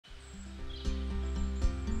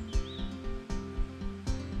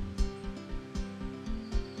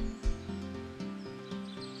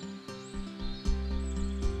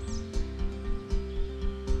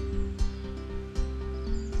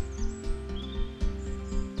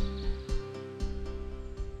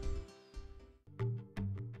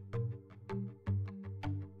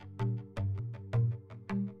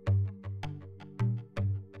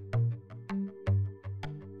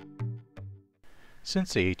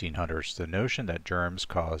Since the 1800s, the notion that germs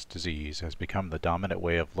cause disease has become the dominant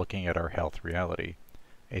way of looking at our health reality.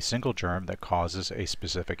 A single germ that causes a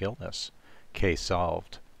specific illness. Case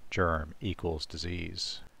solved. Germ equals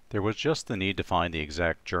disease. There was just the need to find the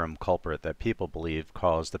exact germ culprit that people believed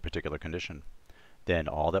caused the particular condition. Then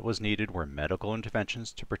all that was needed were medical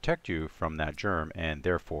interventions to protect you from that germ and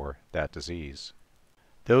therefore that disease.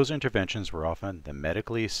 Those interventions were often the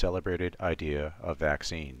medically celebrated idea of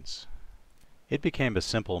vaccines. It became a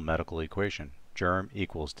simple medical equation. Germ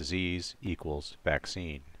equals disease equals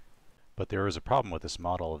vaccine. But there is a problem with this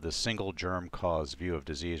model of this single germ cause view of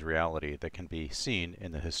disease reality that can be seen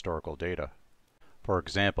in the historical data. For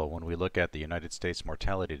example, when we look at the United States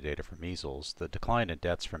mortality data for measles, the decline in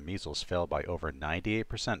deaths from measles fell by over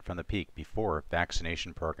 98% from the peak before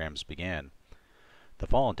vaccination programs began. The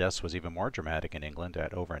fall in deaths was even more dramatic in England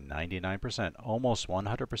at over 99%, almost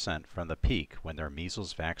 100% from the peak when their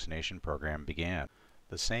measles vaccination program began.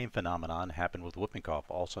 The same phenomenon happened with whooping cough,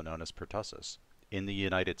 also known as pertussis. In the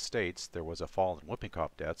United States, there was a fall in whooping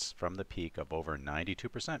cough deaths from the peak of over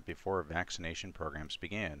 92% before vaccination programs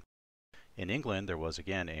began. In England, there was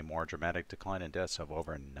again a more dramatic decline in deaths of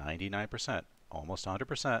over 99%, almost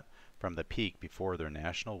 100%, from the peak before their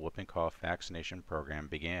national whooping cough vaccination program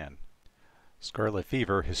began. Scarlet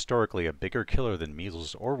fever, historically a bigger killer than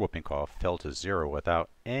measles or whooping cough, fell to zero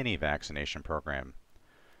without any vaccination program.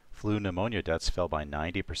 Flu pneumonia deaths fell by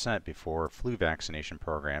 90% before flu vaccination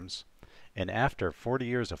programs. And after 40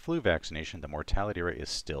 years of flu vaccination, the mortality rate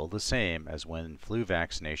is still the same as when flu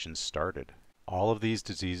vaccinations started. All of these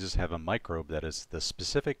diseases have a microbe that is the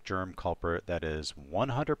specific germ culprit that is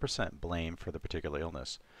 100% blamed for the particular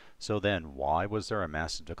illness. So then, why was there a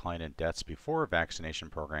massive decline in deaths before vaccination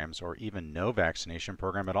programs or even no vaccination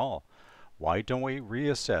program at all? Why don't we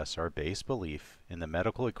reassess our base belief in the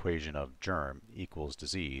medical equation of germ equals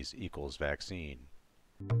disease equals vaccine?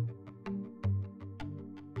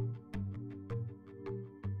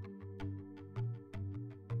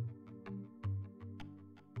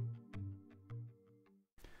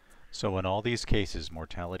 So in all these cases,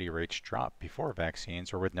 mortality rates drop before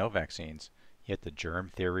vaccines or with no vaccines, yet the germ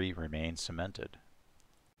theory remains cemented.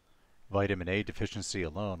 Vitamin A deficiency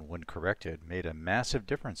alone, when corrected, made a massive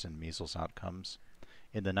difference in measles outcomes.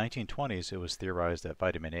 In the 1920s, it was theorized that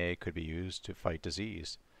vitamin A could be used to fight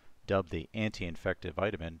disease. Dubbed the anti-infective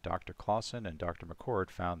vitamin, Dr. Clausen and Dr. McCord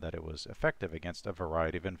found that it was effective against a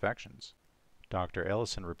variety of infections. Dr.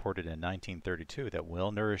 Ellison reported in 1932 that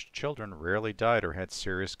well-nourished children rarely died or had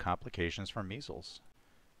serious complications from measles.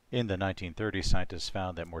 In the 1930s, scientists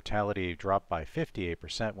found that mortality dropped by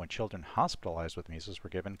 58% when children hospitalized with measles were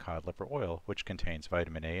given cod liver oil, which contains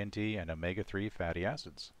vitamin A and D and omega-3 fatty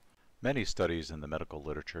acids. Many studies in the medical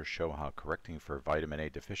literature show how correcting for vitamin A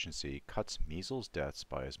deficiency cuts measles deaths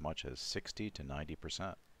by as much as 60 to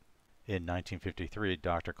 90%. In 1953,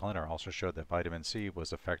 Dr. Klenner also showed that vitamin C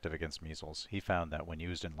was effective against measles. He found that when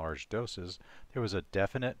used in large doses, there was a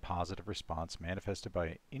definite positive response manifested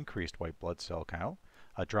by increased white blood cell count,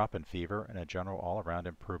 a drop in fever, and a general all-around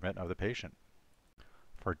improvement of the patient.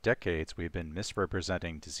 For decades, we've been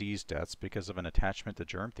misrepresenting disease deaths because of an attachment to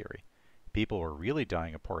germ theory. People were really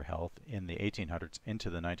dying of poor health in the 1800s into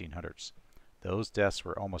the 1900s. Those deaths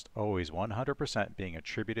were almost always 100% being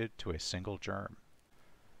attributed to a single germ.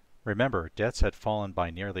 Remember, deaths had fallen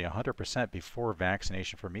by nearly 100% before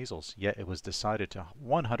vaccination for measles, yet it was decided to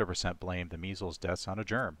 100% blame the measles deaths on a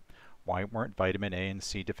germ. Why weren't vitamin A and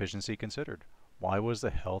C deficiency considered? Why was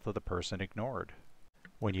the health of the person ignored?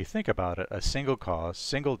 When you think about it, a single cause,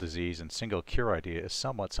 single disease, and single cure idea is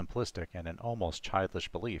somewhat simplistic and an almost childish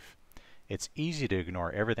belief. It's easy to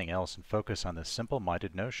ignore everything else and focus on this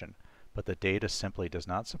simple-minded notion, but the data simply does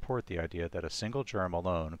not support the idea that a single germ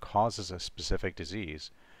alone causes a specific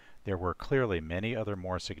disease. There were clearly many other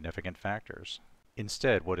more significant factors.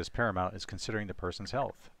 Instead, what is paramount is considering the person's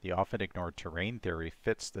health. The often ignored terrain theory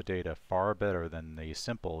fits the data far better than the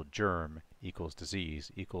simple germ equals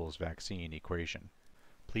disease equals vaccine equation.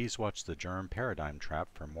 Please watch the Germ Paradigm Trap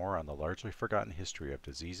for more on the largely forgotten history of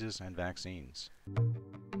diseases and vaccines.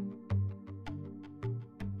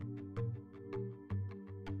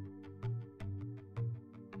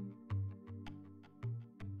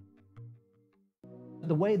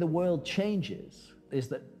 The way the world changes is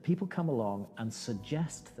that people come along and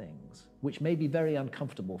suggest things which may be very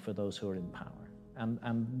uncomfortable for those who are in power.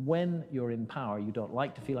 And when you're in power, you don't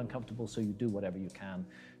like to feel uncomfortable, so you do whatever you can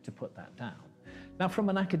to put that down. Now, from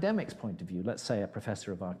an academic's point of view, let's say a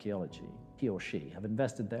professor of archaeology, he or she have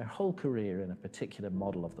invested their whole career in a particular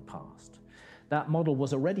model of the past. That model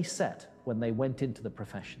was already set when they went into the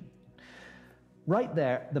profession. Right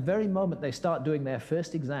there, the very moment they start doing their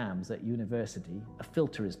first exams at university, a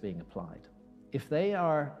filter is being applied. If they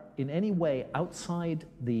are in any way outside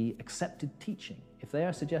the accepted teaching, if they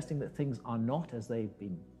are suggesting that things are not as they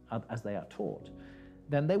are taught,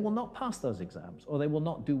 then they will not pass those exams or they will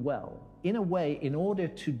not do well. In a way, in order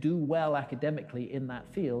to do well academically in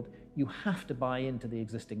that field, you have to buy into the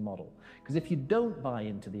existing model. Because if you don't buy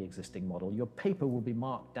into the existing model, your paper will be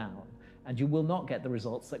marked down and you will not get the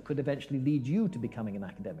results that could eventually lead you to becoming an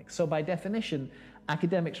academic. So by definition,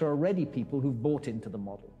 academics are already people who've bought into the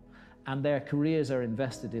model and their careers are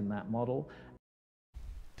invested in that model.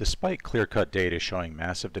 Despite clear-cut data showing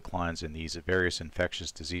massive declines in these various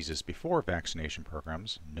infectious diseases before vaccination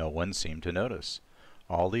programs, no one seemed to notice.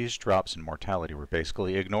 All these drops in mortality were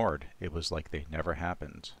basically ignored. It was like they never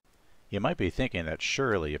happened. You might be thinking that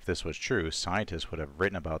surely if this was true, scientists would have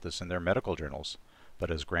written about this in their medical journals. But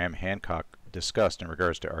as Graham Hancock discussed in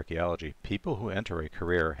regards to archaeology, people who enter a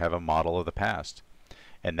career have a model of the past.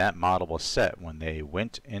 And that model was set when they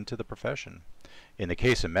went into the profession. In the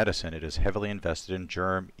case of medicine, it is heavily invested in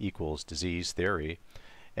germ equals disease theory,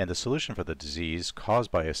 and the solution for the disease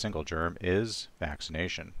caused by a single germ is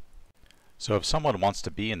vaccination. So if someone wants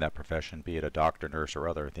to be in that profession, be it a doctor, nurse, or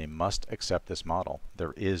other, they must accept this model.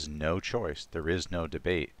 There is no choice. There is no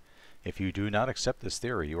debate. If you do not accept this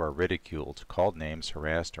theory, you are ridiculed, called names,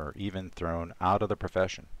 harassed, or even thrown out of the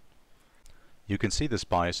profession. You can see this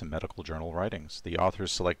bias in medical journal writings. The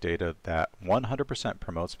authors select data that 100%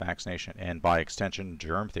 promotes vaccination and, by extension,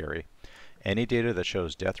 germ theory. Any data that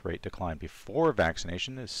shows death rate decline before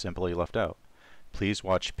vaccination is simply left out. Please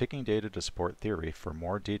watch Picking Data to Support Theory for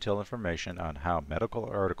more detailed information on how medical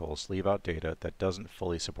articles leave out data that doesn't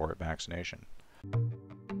fully support vaccination.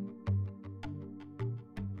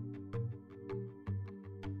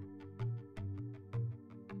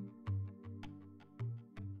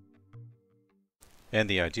 And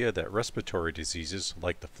the idea that respiratory diseases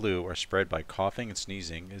like the flu are spread by coughing and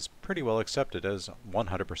sneezing is pretty well accepted as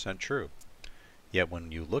 100% true. Yet when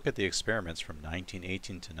you look at the experiments from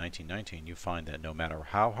 1918 to 1919, you find that no matter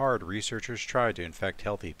how hard researchers tried to infect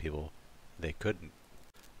healthy people, they couldn't.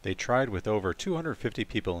 They tried with over 250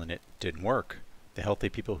 people and it didn't work. The healthy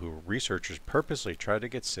people who researchers purposely tried to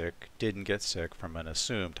get sick didn't get sick from an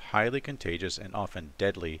assumed highly contagious and often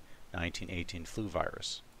deadly 1918 flu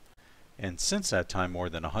virus. And since that time, more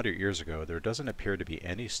than 100 years ago, there doesn't appear to be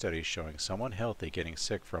any studies showing someone healthy getting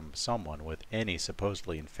sick from someone with any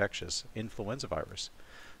supposedly infectious influenza virus.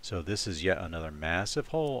 So this is yet another massive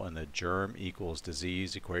hole in the germ equals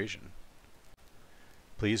disease equation.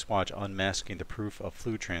 Please watch Unmasking the Proof of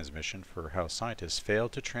Flu Transmission for how scientists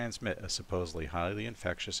failed to transmit a supposedly highly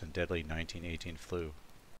infectious and deadly 1918 flu.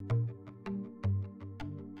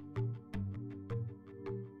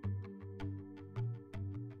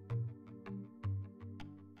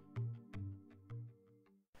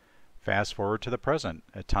 Fast forward to the present,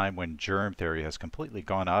 a time when germ theory has completely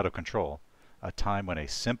gone out of control, a time when a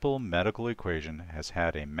simple medical equation has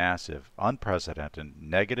had a massive, unprecedented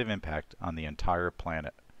negative impact on the entire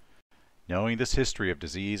planet. Knowing this history of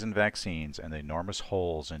disease and vaccines and the enormous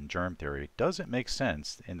holes in germ theory, does it make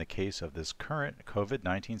sense in the case of this current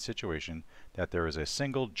COVID-19 situation that there is a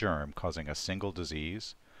single germ causing a single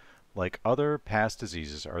disease? Like other past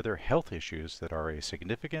diseases, are there health issues that are a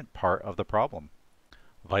significant part of the problem?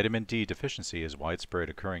 Vitamin D deficiency is widespread,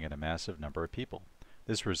 occurring in a massive number of people.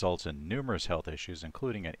 This results in numerous health issues,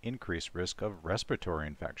 including an increased risk of respiratory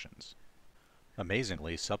infections.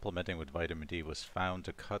 Amazingly, supplementing with vitamin D was found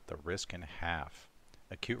to cut the risk in half.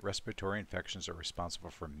 Acute respiratory infections are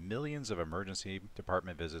responsible for millions of emergency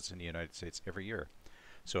department visits in the United States every year.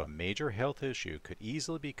 So a major health issue could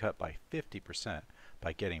easily be cut by 50%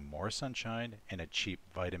 by getting more sunshine and a cheap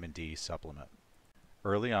vitamin D supplement.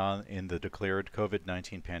 Early on in the declared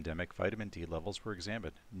COVID-19 pandemic, vitamin D levels were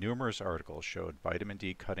examined. Numerous articles showed vitamin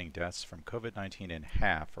D cutting deaths from COVID-19 in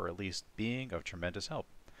half, or at least being of tremendous help.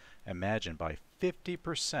 Imagine by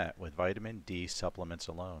 50% with vitamin D supplements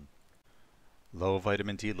alone. Low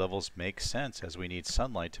vitamin D levels make sense as we need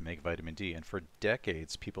sunlight to make vitamin D, and for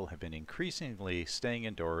decades people have been increasingly staying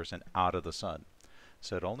indoors and out of the sun.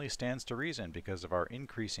 So it only stands to reason, because of our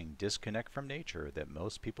increasing disconnect from nature, that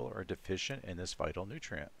most people are deficient in this vital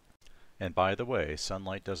nutrient. And by the way,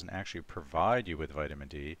 sunlight doesn't actually provide you with vitamin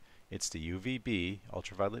D. It's the UVB,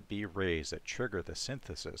 ultraviolet B rays, that trigger the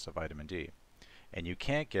synthesis of vitamin D. And you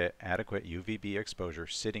can't get adequate UVB exposure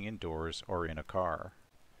sitting indoors or in a car.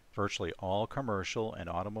 Virtually all commercial and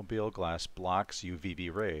automobile glass blocks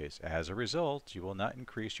UVB rays. As a result, you will not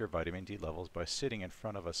increase your vitamin D levels by sitting in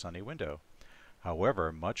front of a sunny window.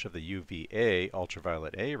 However, much of the UVA,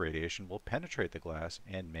 ultraviolet A radiation, will penetrate the glass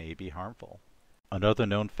and may be harmful. Another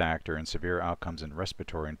known factor in severe outcomes in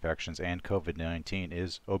respiratory infections and COVID-19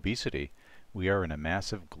 is obesity. We are in a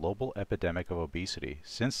massive global epidemic of obesity.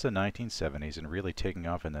 Since the 1970s and really taking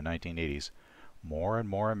off in the 1980s, more and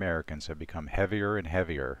more Americans have become heavier and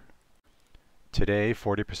heavier. Today,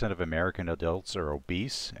 40% of American adults are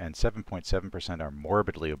obese and 7.7% are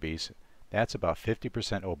morbidly obese. That's about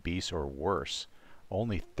 50% obese or worse.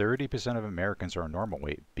 Only 30% of Americans are normal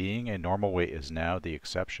weight. Being a normal weight is now the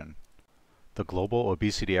exception. The global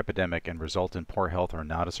obesity epidemic and resultant poor health are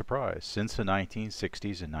not a surprise. Since the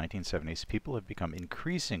 1960s and 1970s, people have become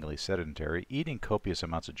increasingly sedentary, eating copious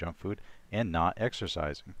amounts of junk food, and not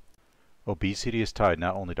exercising. Obesity is tied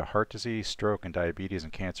not only to heart disease, stroke, and diabetes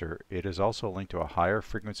and cancer, it is also linked to a higher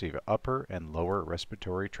frequency of upper and lower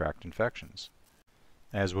respiratory tract infections.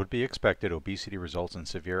 As would be expected, obesity results in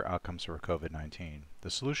severe outcomes for COVID-19.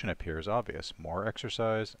 The solution appears obvious: more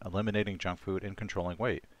exercise, eliminating junk food, and controlling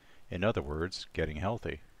weight. In other words, getting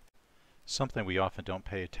healthy. Something we often don't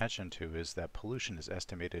pay attention to is that pollution is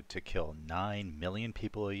estimated to kill 9 million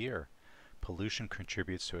people a year. Pollution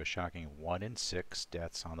contributes to a shocking 1 in 6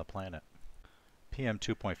 deaths on the planet. PM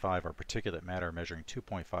 2.5, or particulate matter measuring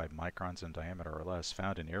 2.5 microns in diameter or less,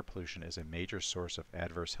 found in air pollution is a major source of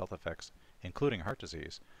adverse health effects, including heart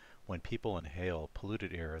disease. When people inhale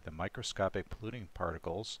polluted air, the microscopic polluting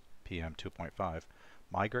particles, PM 2.5,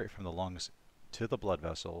 migrate from the lungs to the blood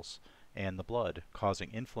vessels and the blood, causing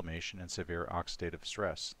inflammation and severe oxidative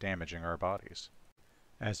stress, damaging our bodies.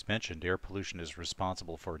 As mentioned, air pollution is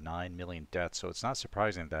responsible for 9 million deaths, so it's not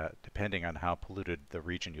surprising that, depending on how polluted the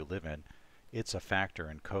region you live in, it's a factor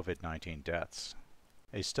in COVID-19 deaths.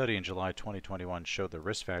 A study in July 2021 showed the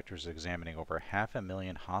risk factors examining over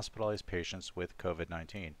 500,000 hospitalized patients with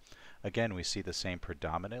COVID-19. Again, we see the same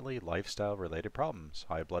predominantly lifestyle-related problems: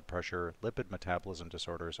 high blood pressure, lipid metabolism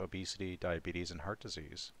disorders, obesity, diabetes, and heart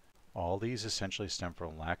disease. All these essentially stem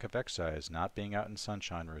from lack of exercise, not being out in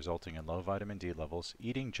sunshine, resulting in low vitamin D levels,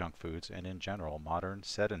 eating junk foods, and in general modern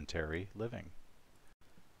sedentary living.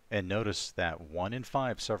 And notice that 1 in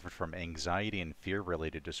 5 suffered from anxiety and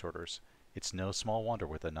fear-related disorders. It's no small wonder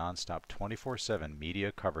with the non-stop 24/7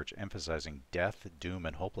 media coverage emphasizing death, doom,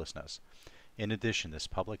 and hopelessness. In addition, this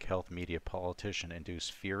public health media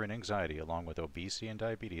politician-induced fear and anxiety along with obesity and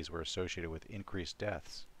diabetes were associated with increased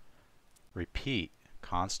deaths. Repeat,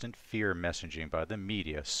 constant fear messaging by the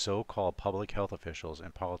media, so-called public health officials,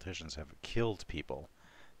 and politicians have killed people.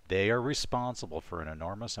 They are responsible for an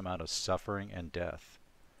enormous amount of suffering and death.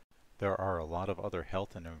 There are a lot of other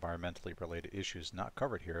health and environmentally related issues not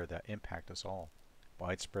covered here that impact us all.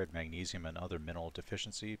 Widespread magnesium and other mineral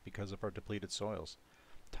deficiency because of our depleted soils.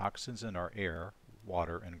 Toxins in our air,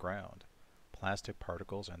 water, and ground. Plastic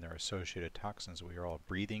particles and their associated toxins we are all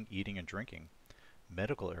breathing, eating, and drinking.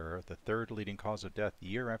 Medical error, the third leading cause of death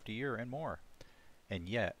year after year, and more. And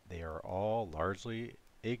yet, they are all largely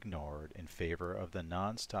ignored in favor of the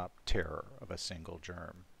non-stop terror of a single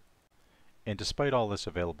germ. And despite all this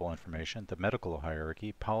available information, the medical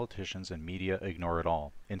hierarchy, politicians, and media ignore it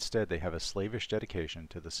all. Instead, they have a slavish dedication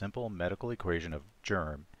to the simple medical equation of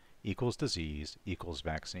germ equals disease equals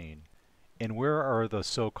vaccine. And where are the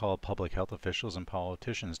so-called public health officials and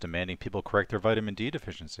politicians demanding people correct their vitamin D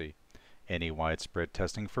deficiency? Any widespread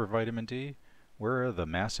testing for vitamin D? Where are the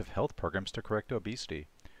massive health programs to correct obesity?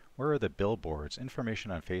 Where are the billboards, information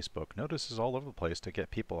on Facebook, notices all over the place to get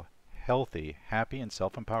people healthy, happy, and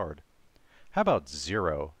self-empowered? How about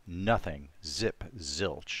zero, nothing, zip,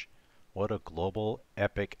 zilch? What a global,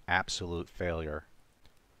 epic, absolute failure.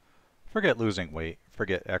 Forget losing weight,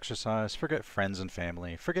 forget exercise, forget friends and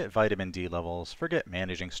family, forget vitamin D levels, forget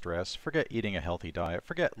managing stress, forget eating a healthy diet,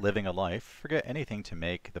 forget living a life, forget anything to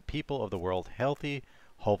make the people of the world healthy,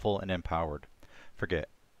 hopeful, and empowered. Forget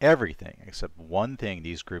everything except one thing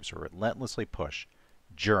these groups relentlessly push: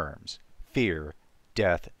 germs, fear,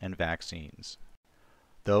 death, and vaccines.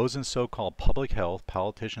 Those in so-called public health,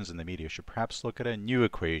 politicians, and the media should perhaps look at a new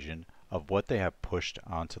equation of what they have pushed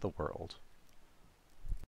onto the world.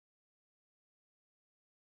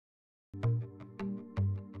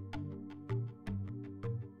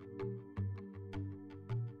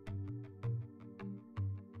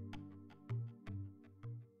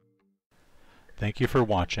 Thank you for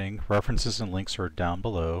watching. References and links are down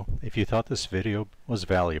below. If you thought this video was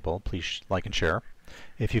valuable, please like and share.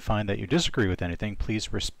 If you find that you disagree with anything,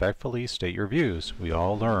 please respectfully state your views. We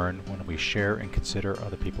all learn when we share and consider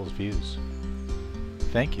other people's views.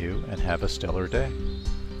 Thank you, and have a stellar day.